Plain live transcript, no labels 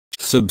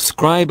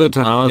subscriber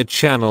to our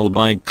channel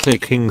by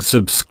clicking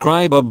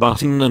subscriber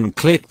button and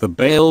click the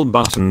bell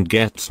button.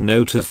 Get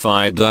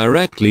notified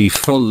directly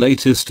for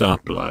latest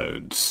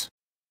uploads.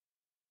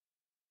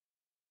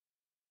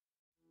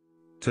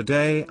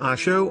 Today I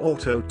show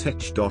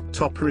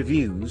autotech.top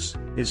reviews,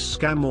 is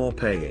scam or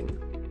paying?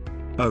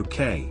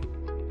 Okay.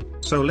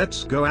 So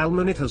let's go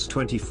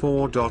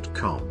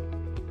autotech.top.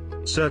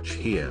 Search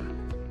here.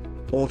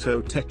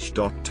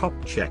 Autotech.top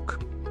check.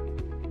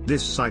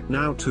 This site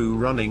now 2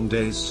 running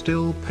days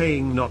still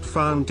paying, not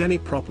found any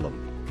problem.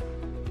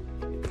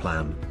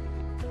 Plan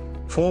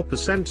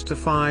 4% to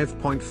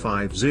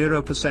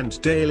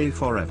 5.50% daily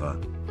forever.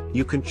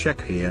 You can check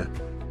here.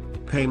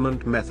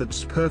 Payment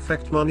methods: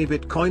 perfect money,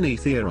 Bitcoin,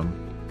 Ethereum.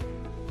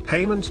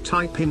 Payment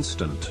type: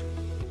 instant.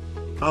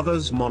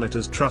 Others: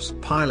 monitors,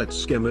 Trustpilot,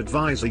 Skim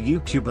Advisor,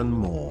 YouTube and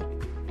more.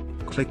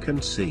 Click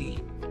and see.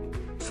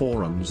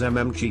 Forums: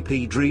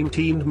 MMGP, Dream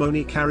Team,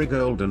 Money,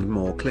 Gold and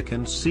more. Click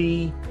and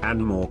see,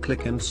 and more.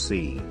 Click and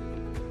see.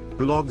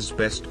 Blogs: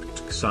 best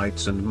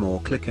sites and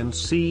more. Click and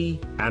see,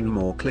 and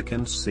more. Click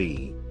and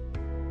see.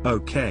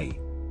 Okay.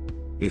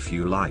 If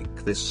you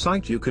like this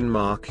site you can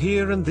mark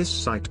here, and this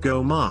site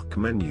go mark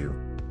menu.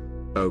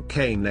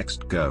 Okay,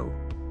 next go.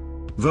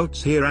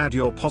 Votes here, add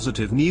your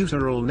positive,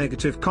 neutral,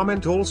 negative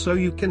comment, also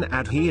you can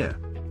add here.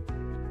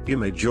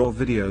 Image or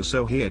video,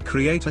 so here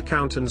create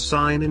account and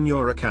sign in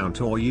your account,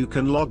 or you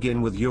can log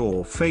in with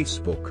your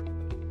Facebook.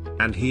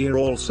 And here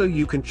also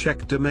you can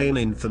check domain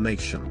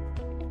information.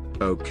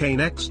 Okay,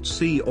 next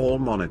see all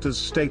monitors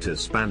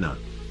status banner.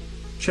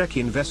 Check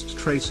invest,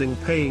 tracing,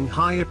 paying,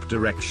 hype,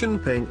 direction,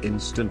 paying,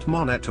 instant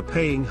monitor,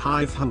 paying,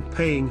 hive hunt,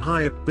 paying,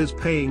 hype biz,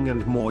 paying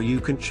and more. You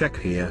can check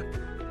here.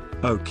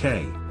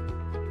 Okay.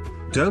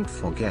 Don't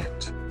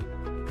forget.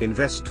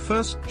 Invest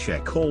first,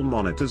 check all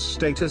monitors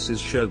statuses,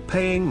 show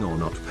paying or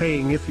not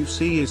paying. If you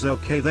see is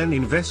okay, then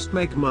invest,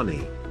 make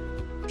money.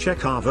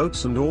 Check our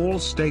votes and all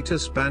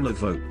status banner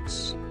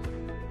votes.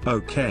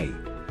 Okay.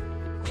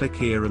 Click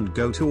here and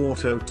go to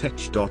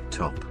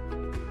autotech.top.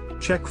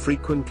 Check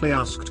frequently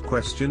asked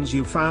questions.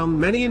 You found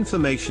many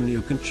information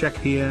you can check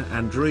here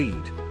and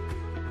read.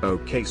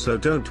 Okay, so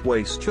don't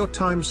waste your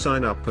time,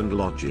 sign up and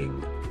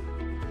lodging.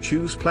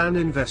 Choose plan,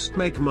 invest,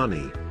 make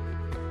money.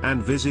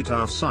 And visit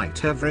our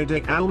site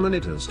everyday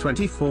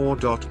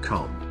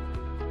autotech.top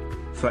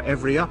for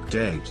every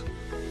update.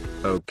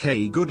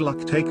 Okay, good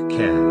luck, take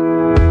care.